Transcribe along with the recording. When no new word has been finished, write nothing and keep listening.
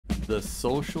the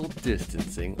social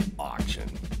distancing auction.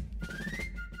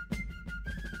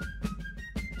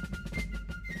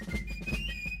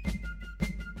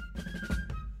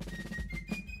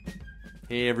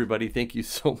 Hey everybody, thank you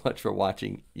so much for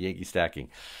watching Yankee Stacking.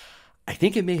 I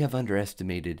think I may have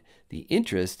underestimated the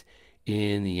interest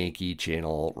in the Yankee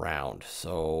channel round.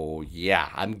 So yeah,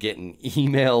 I'm getting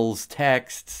emails,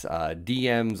 texts,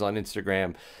 DMs on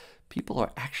Instagram. People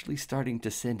are actually starting to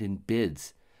send in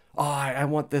bids. Oh, I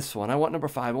want this one. I want number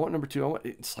 5. I want number 2.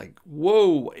 It's like,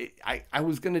 whoa. I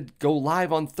was going to go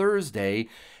live on Thursday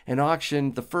and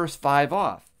auction the first 5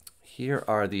 off. Here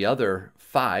are the other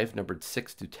 5, numbered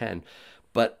 6 to 10.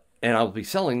 And I'll be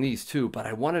selling these too, but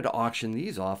I wanted to auction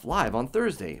these off live on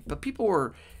Thursday. But people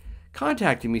were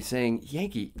contacting me saying,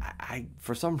 Yankee, I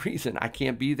for some reason, I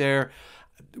can't be there,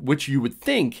 which you would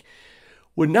think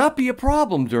would not be a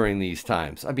problem during these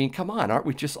times. I mean, come on, aren't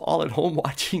we just all at home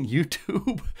watching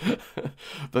YouTube?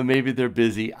 But maybe they're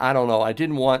busy. I don't know. I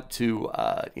didn't want to,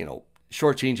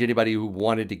 shortchange anybody who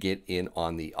wanted to get in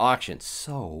on the auction.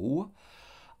 So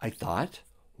I thought,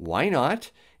 why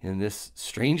not? In this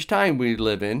strange time we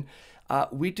live in,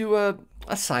 we do a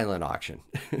silent auction,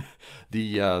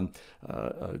 the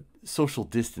social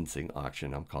distancing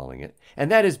auction, I'm calling it. And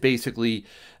that is basically,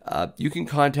 you can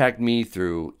contact me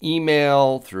through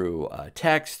email, through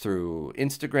text, through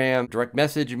Instagram, direct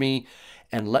message me,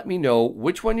 and let me know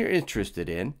which one you're interested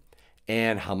in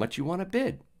and how much you want to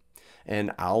bid.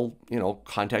 And I'll,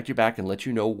 contact you back and let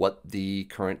you know what the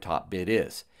current top bid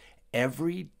is.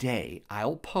 Every day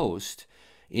I'll post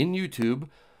in YouTube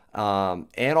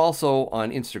and also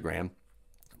on Instagram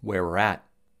where we're at.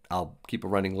 I'll keep a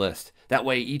running list. That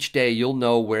way each day you'll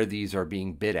know where these are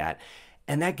being bid at,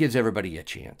 and that gives everybody a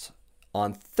chance.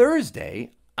 On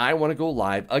Thursday, I want to go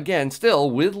live again,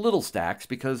 still with little stacks,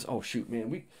 because oh shoot, man,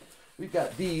 we've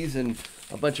got these and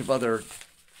a bunch of other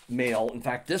mail. In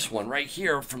fact, this one right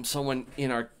here from someone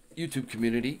in our YouTube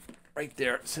community right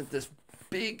there sent this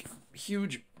big,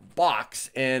 huge box,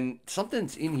 and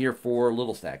something's in here for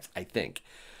little stacks, I think.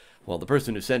 Well, the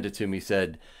person who sent it to me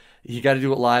said, you got to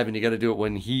do it live and you got to do it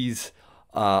when he's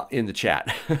in the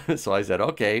chat. So I said,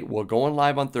 okay, we're going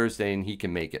live on Thursday and he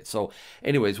can make it. So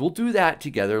anyways, we'll do that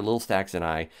together. Little Stacks and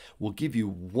I will give you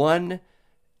 1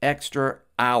 extra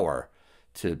hour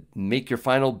to make your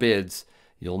final bids.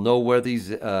 You'll know where these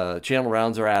channel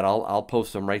rounds are at. I'll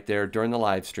post them right there during the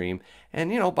live stream. And,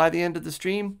 by the end of the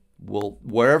stream,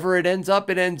 wherever it ends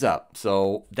up, it ends up.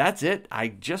 So that's it. I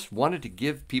just wanted to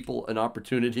give people an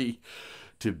opportunity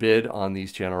to bid on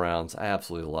these channel rounds. I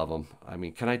absolutely love them. I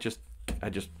mean, I just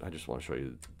want to show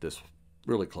you this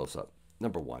really close up.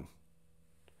 Number 1.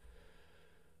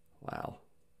 Wow.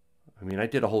 I mean, I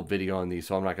did a whole video on these,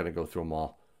 so I'm not going to go through them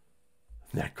all.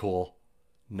 Isn't that cool?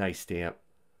 Nice stamp.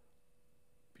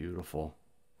 Beautiful.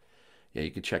 Yeah, you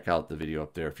can check out the video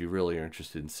up there if you really are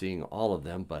interested in seeing all of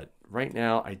them. But right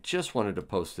now, I just wanted to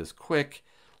post this quick,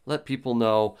 let people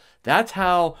know that's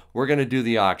how we're going to do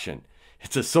the auction.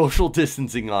 It's a social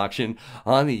distancing auction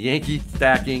on the Yankee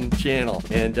Stacking channel.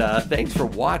 And thanks for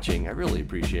watching. I really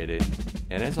appreciate it.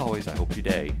 And as always, I hope your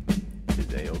day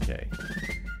is A-okay.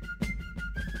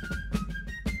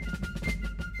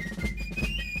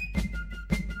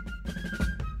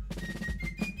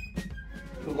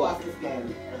 Who lost this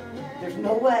game? There's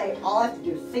no way. All I have to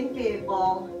do is sink the 8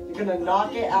 ball. You're gonna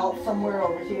knock it out somewhere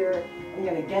over here. I'm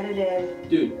gonna get it in.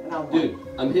 Dude,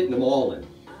 I'm hitting them all in.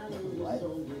 What?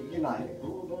 You're not hitting.